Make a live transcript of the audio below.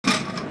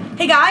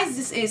Hey guys,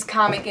 this is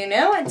Comic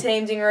Uno, and today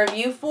I'm doing a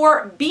review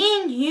for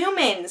Being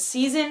Human,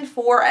 Season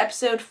 4,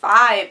 Episode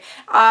 5.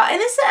 And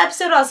this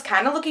episode I was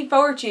kind of looking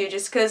forward to,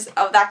 just because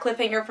of that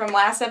cliffhanger from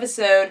last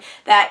episode,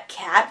 that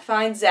Kat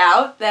finds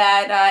out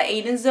that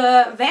Aiden's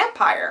a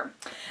vampire.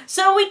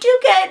 So we do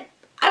get,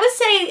 I would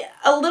say,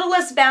 a little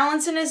less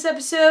balance in this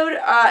episode.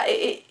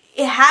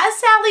 It has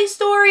Sally's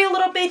story a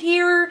little bit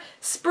here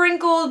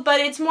sprinkled, but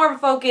it's more of a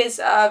focus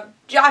of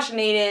Josh and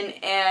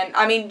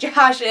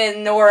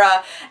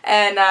Nora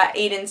and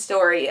Aiden's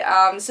story.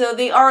 So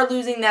they are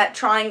losing that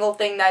triangle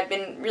thing that I've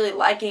been really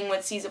liking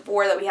with Season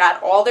 4, that we had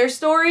all their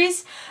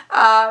stories.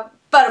 But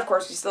of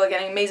course, we're still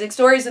getting amazing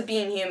stories of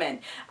Being Human.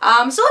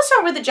 So let's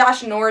start with the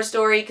Josh and Nora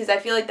story, because I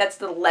feel like that's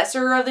the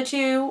lesser of the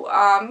two.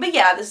 But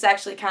yeah, this is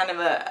actually kind of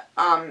a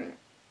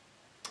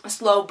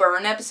slow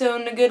burn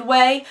episode in a good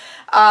way.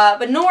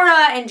 But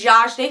Nora and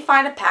Josh, they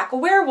find a pack of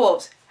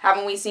werewolves.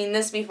 Haven't we seen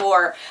this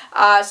before?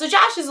 So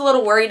Josh is a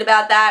little worried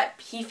about that.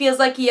 He feels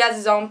like he has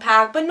his own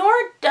pack, but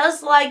Nora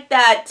does like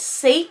that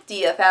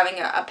safety of having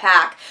a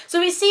pack. So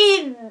we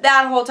see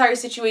that whole entire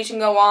situation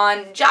go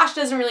on. Josh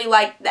doesn't really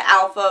like the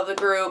alpha of the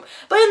group,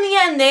 but in the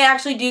end they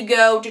actually do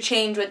go to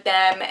change with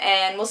them,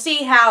 and we'll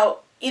see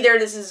how either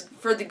this is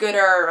for the good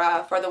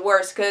or for the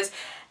worse, because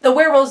the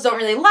werewolves don't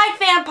really like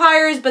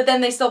vampires, but then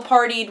they still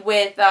partied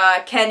with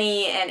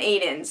Kenny and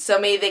Aiden, so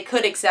maybe they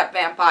could accept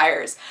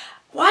vampires.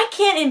 Why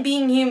can't in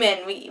Being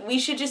Human we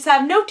should just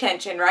have no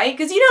tension, right?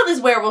 Because you know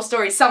this werewolf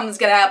story, something's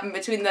gonna happen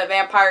between the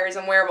vampires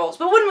and werewolves,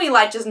 but wouldn't we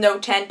like just no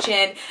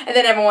tension and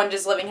then everyone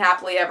just living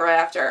happily ever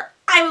after?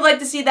 I would like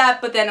to see that,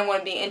 but then it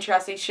wouldn't be an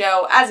interesting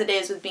show, as it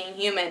is with Being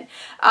Human.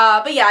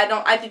 But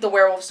yeah, I think the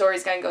werewolf story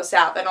is gonna go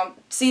south. I don't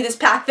see this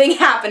pack thing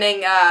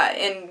happening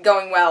and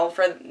going well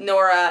for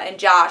Nora and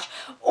Josh.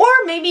 Or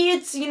maybe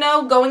it's, you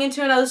know, going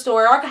into another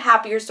story arc, a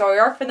happier story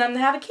arc for them to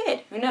have a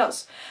kid. Who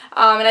knows?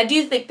 And I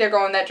do think they're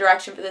going that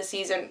direction for this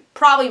season.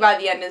 Probably by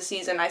the end of the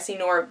season, I see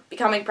Nora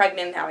becoming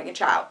pregnant and having a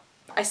child.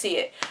 I see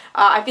it.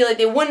 I feel like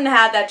they wouldn't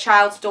have that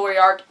child story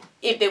arc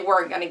if they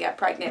weren't going to get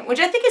pregnant, which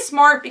I think is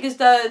smart because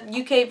the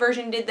UK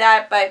version did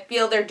that, but I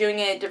feel they're doing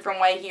it a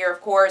different way here,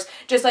 of course,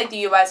 just like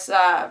the US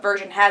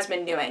version has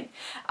been doing.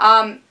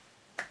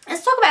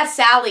 Let's talk about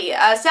Sally.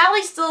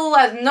 Sally still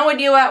has no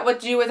idea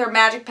what to do with her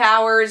magic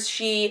powers.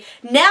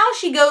 Now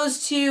she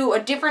goes to a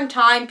different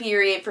time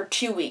period for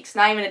 2 weeks,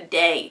 not even a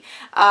day.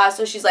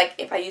 So she's like,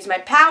 if I use my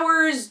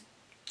powers,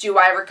 do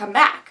I ever come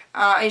back?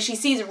 And she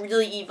sees a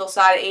really evil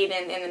side of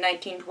Aiden in the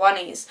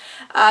 1920s. So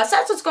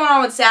that's what's going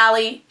on with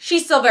Sally.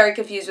 She's still very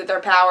confused with her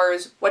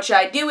powers. What should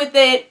I do with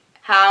it?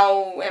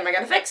 How am I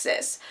going to fix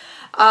this?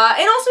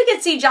 And also we get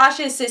to see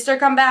Josh's sister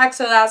come back,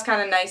 so that was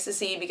kind of nice to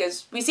see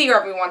because we see her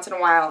every once in a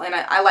while, and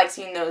I like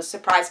seeing those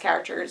surprise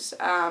characters,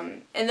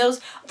 and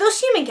those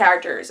human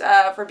characters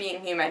for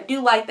Being Human. I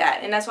do like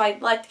that, and that's why I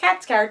like the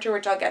Kat's character,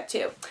 which I'll get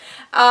to.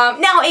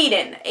 Now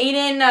Aiden.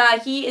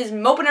 Aiden, he is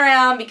moping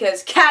around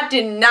because Kat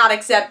did not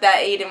accept that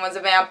Aiden was a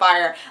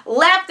vampire.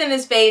 Laughed in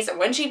his face, and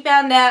when she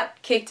found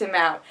out, kicked him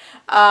out.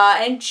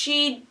 And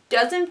she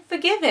doesn't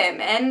forgive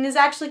him and is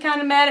actually kind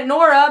of mad at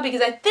Nora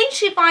because I think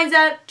she finds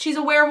out she's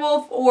a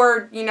werewolf,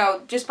 or, you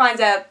know, just finds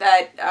out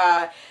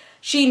that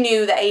she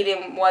knew that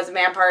Aiden was a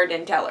vampire,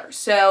 didn't tell her.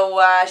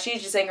 So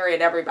she's just angry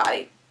at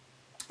everybody.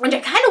 Which I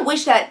kind of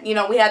wish that, you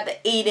know, we had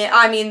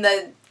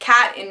the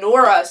Kat and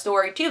Nora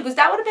story too, because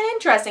that would have been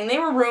interesting. They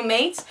were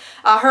roommates.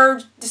 Her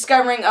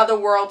discovering other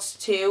worlds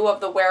too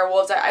of the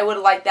werewolves. I would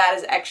have liked that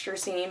as an extra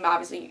scene.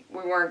 Obviously,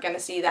 we weren't going to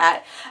see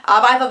that.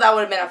 But I thought that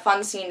would have been a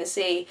fun scene to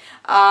see.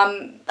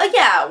 But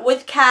yeah,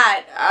 with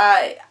Kat,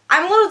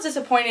 I'm a little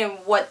disappointed in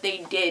what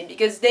they did,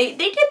 because they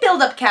did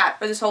build up Kat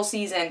for this whole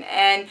season,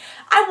 and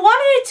I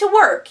wanted it to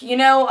work, you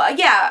know.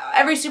 Yeah,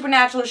 every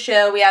supernatural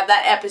show, we have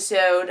that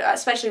episode,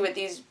 especially with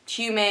these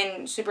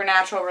human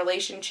supernatural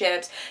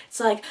relationships. It's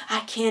like, I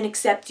can't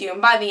accept you,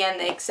 and by the end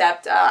they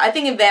accept. I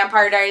think in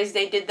Vampire Diaries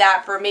they did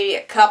that for maybe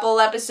a couple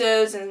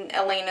episodes, and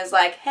Elena's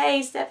like,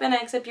 hey Stefan, I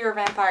accept you're a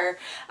vampire.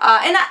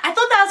 And I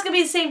thought that was going to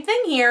be the same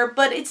thing here,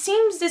 but it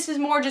seems this is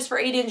more just for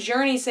Aiden's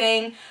journey,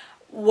 saying,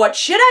 what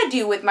should I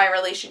do with my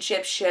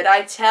relationship? Should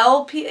I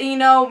tell, you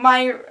know,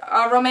 my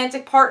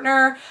romantic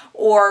partner,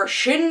 or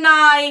shouldn't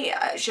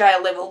I? Should I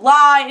live a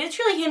lie? And it's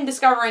really him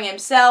discovering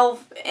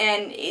himself,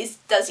 and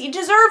does he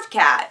deserve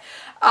Kat?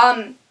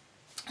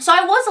 So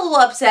I was a little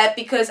upset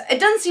because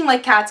it doesn't seem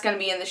like Kat's going to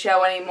be in the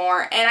show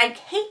anymore, and I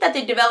hate that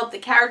they developed the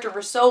character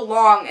for so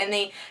long and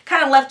they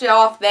kind of left it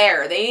off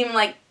there. They didn't even,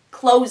 like,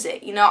 close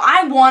it, you know.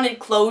 I wanted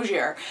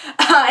closure,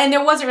 and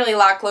there wasn't really a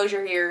lot of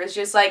closure here. It's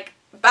just like,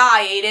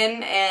 bye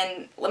Aiden,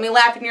 and let me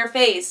laugh in your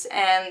face,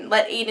 and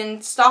let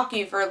Aiden stalk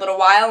you for a little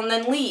while and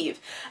then leave.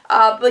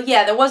 But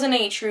yeah, there wasn't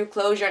any true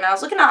closure, and I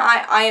was looking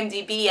at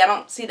IMDb, I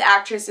don't see the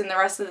actress in the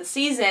rest of the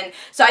season,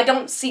 so I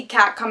don't see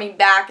Kat coming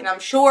back, and I'm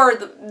sure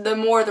the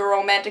more the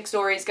romantic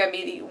story is going to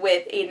be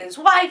with Aiden's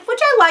wife, which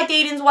I like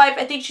Aiden's wife,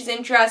 I think she's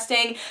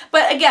interesting,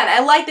 but again, I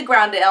like the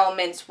grounded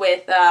elements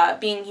with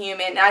Being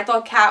Human, and I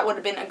thought Kat would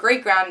have been a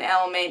great grounded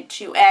element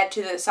to add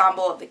to the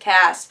ensemble of the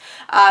cast,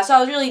 so I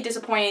was really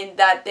disappointed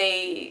that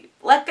they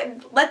let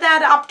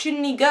that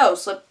opportunity go,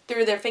 slip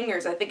through their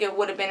fingers. I think it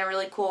would have been a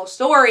really cool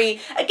story.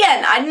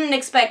 Again, I didn't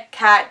expect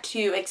Kat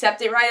to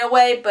accept it right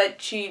away, but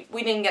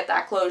we didn't get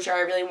that closure I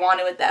really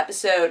wanted with the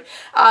episode.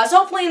 So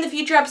hopefully in the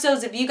future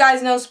episodes, if you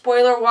guys know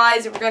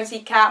spoiler-wise, if we're going to see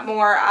Kat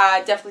more,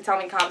 definitely tell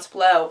me in comments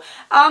below.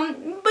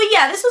 But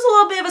yeah, this was a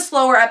little bit of a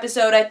slower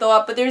episode, I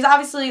thought, but there's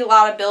obviously a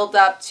lot of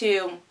build-up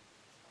to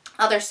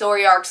other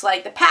story arcs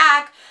like the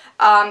Pack,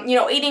 you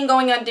know, Aiden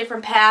going on a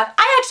different path.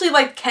 I actually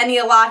liked Kenny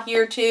a lot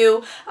here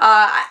too.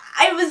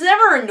 I was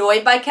never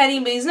annoyed by Kenny,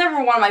 but he's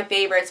never one of my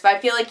favorites. But I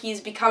feel like he's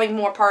becoming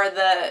more part of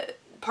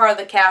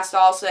the cast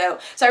also.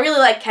 So I really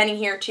like Kenny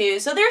here too.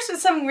 So there's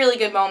some really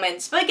good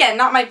moments. But again,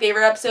 not my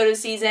favorite episode of the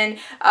season,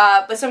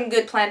 but some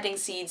good planting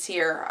seeds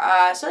here.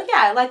 So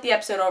yeah, I like the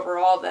episode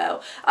overall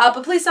though.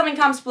 But please tell me in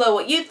comments below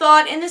what you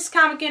thought. And this is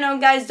Comic Uno,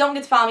 guys. Don't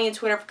forget to follow me on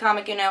Twitter for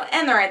Comic Uno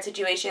and the rant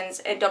situations.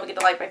 And don't forget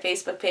to like my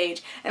Facebook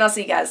page. And I'll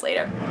see you guys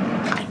later.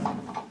 Bye.